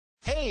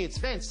Hey, it's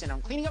Vince, and I'm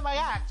cleaning up my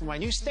act with my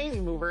new stain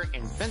remover,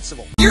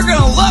 Invincible. You're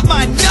gonna love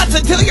my nuts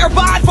until you're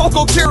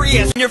bifocal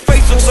curious. Your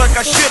face looks like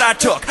a shit I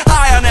took,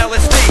 high on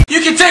LSD.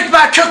 You can take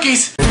my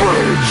cookies!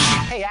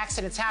 Hey,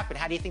 accidents happen.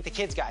 How do you think the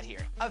kids got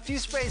here? A few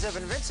sprays of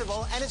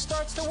Invincible, and it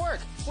starts to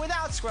work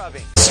without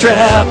scrubbing.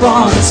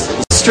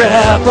 Strap-ons,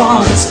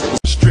 strap-ons.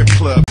 Strip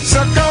club.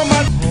 Suck on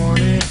my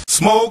horny.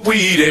 Smoke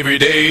weed every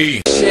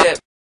day. Shit.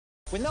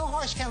 With no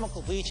harsh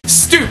chemical bleach.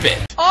 Stupid.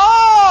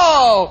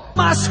 Oh!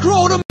 My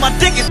scrotum! My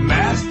dick is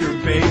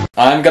Masturbate.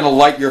 I'm gonna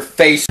light your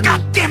face.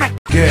 God damn it!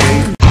 Gay.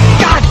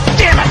 God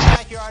damn it!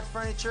 Backyard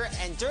furniture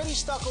and dirty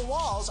stucco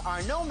walls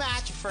are no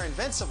match for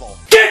Invincible.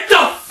 Get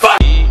the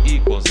fuck!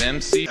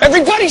 E=MC.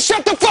 Everybody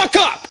shut the fuck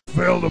up!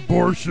 Failed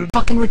abortion.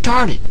 Fucking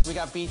retarded. We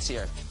got beats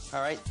here,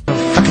 alright?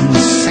 Fucking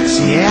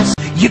sexy ass.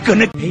 You're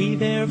gonna pay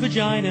their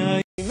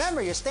vagina.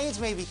 Remember, your stains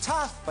may be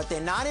tough, but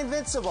they're not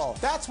invincible.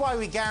 That's why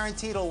we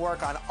guarantee it'll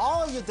work on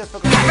all of your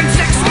difficult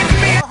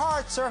or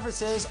hard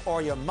surfaces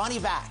or your money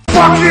back.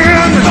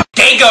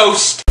 Gay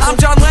ghost. I'm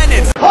John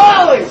Lennon.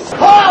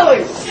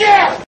 Holy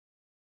shit!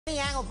 Any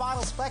angle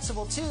bottle's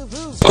flexible too,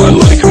 booze. I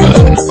like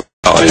men.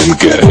 I am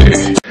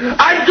gay.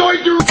 I'm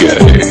going to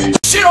Gay.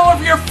 Shit all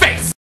over your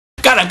face.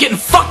 God, I'm getting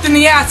fucked in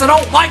the ass. I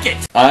don't like it.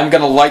 I'm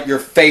gonna light your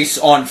face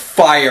on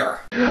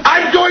fire.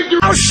 I'm going to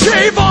I'll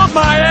shave off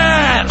my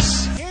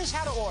ass! Here's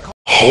how to order.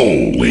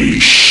 Holy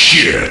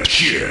shit.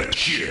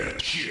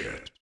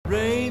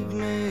 Rape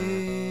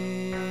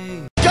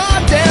me.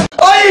 Goddamn!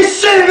 Are you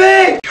shitting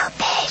me? Your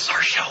balls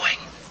are showing.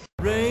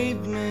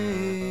 Rape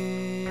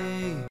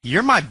me.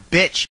 You're my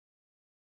bitch.